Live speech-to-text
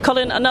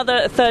Colin,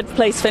 another third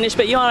place finish,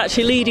 but you are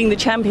actually leading the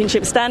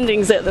championship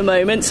standings at the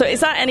moment, so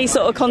is that any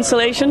sort of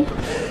consolation?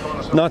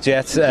 Not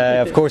yet.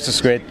 Of course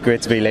it's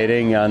great to be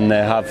leading and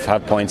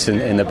have points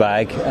in the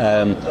bag,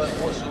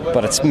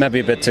 but it's maybe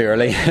a bit too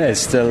early.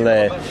 It's still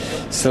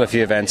a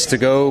few events to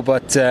go,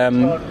 but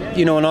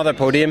another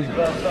podium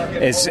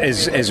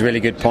is really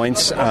good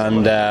points,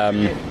 and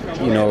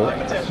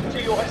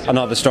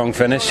another strong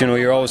finish.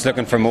 You're always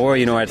looking for more.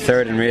 I had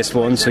third in race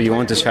one, so you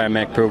want to try and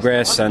make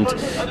progress, and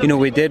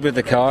we did with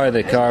the car.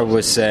 The car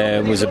was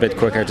a bit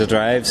quicker to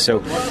drive, so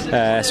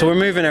we're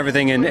moving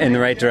everything in the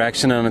right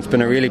direction, and it's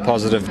been a really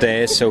positive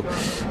day. So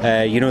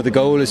the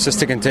goal is just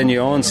to continue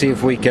on, see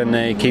if we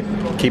can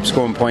keep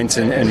scoring points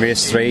in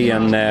race 3,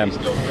 and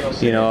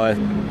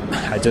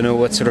I don't know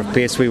what sort of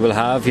pace we will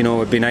have.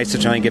 It'd be nice to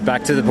try and get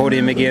back to the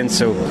podium again,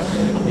 so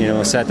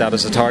set that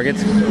as a target.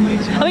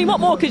 I mean, what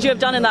more could you have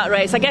done in that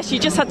race? I guess you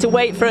just had to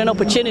wait for an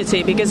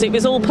opportunity, because it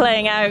was all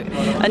playing out,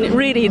 and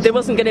really there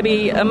wasn't going to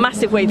be a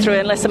massive way through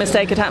unless a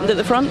mistake had happened at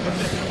the front.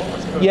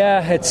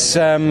 Yeah, it's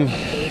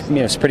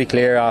pretty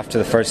clear after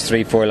the first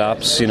 3-4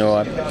 laps.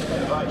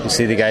 You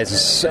see the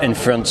guys in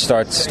front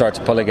start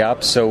to pull a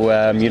gap. So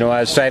I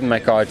was driving my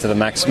car to the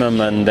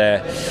maximum, and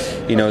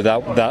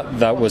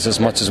that was as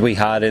much as we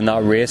had in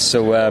that race.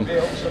 So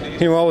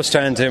we're always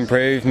trying to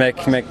improve, make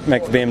the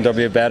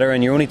BMW better,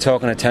 and you're only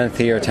talking a 10th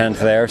here, 10th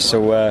there.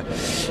 So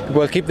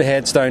we'll keep the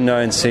heads down now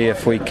and see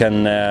if we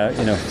can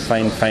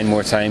find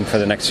more time for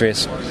the next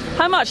race.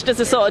 How much does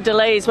the sort of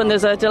delays, when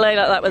there's a delay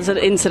like that was an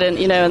incident,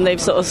 and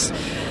they've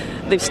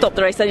stopped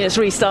the race, then it's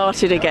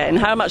restarted again,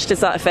 how much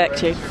does that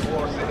affect you?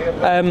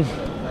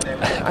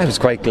 I was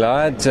quite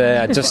glad.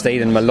 I just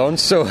ate in my lunch,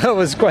 so I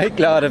was quite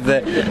glad of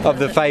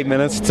the 5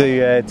 minutes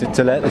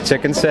to let the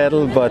chicken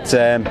settle. But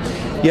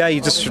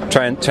you just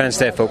try and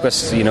stay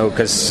focused,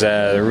 because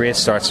the race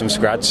starts from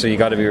scratch, so you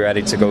got to be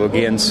ready to go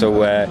again.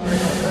 So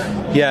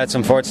it's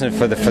unfortunate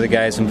for the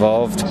guys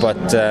involved, but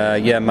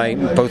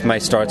both my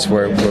starts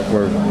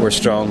were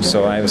strong,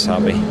 so I was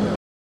happy.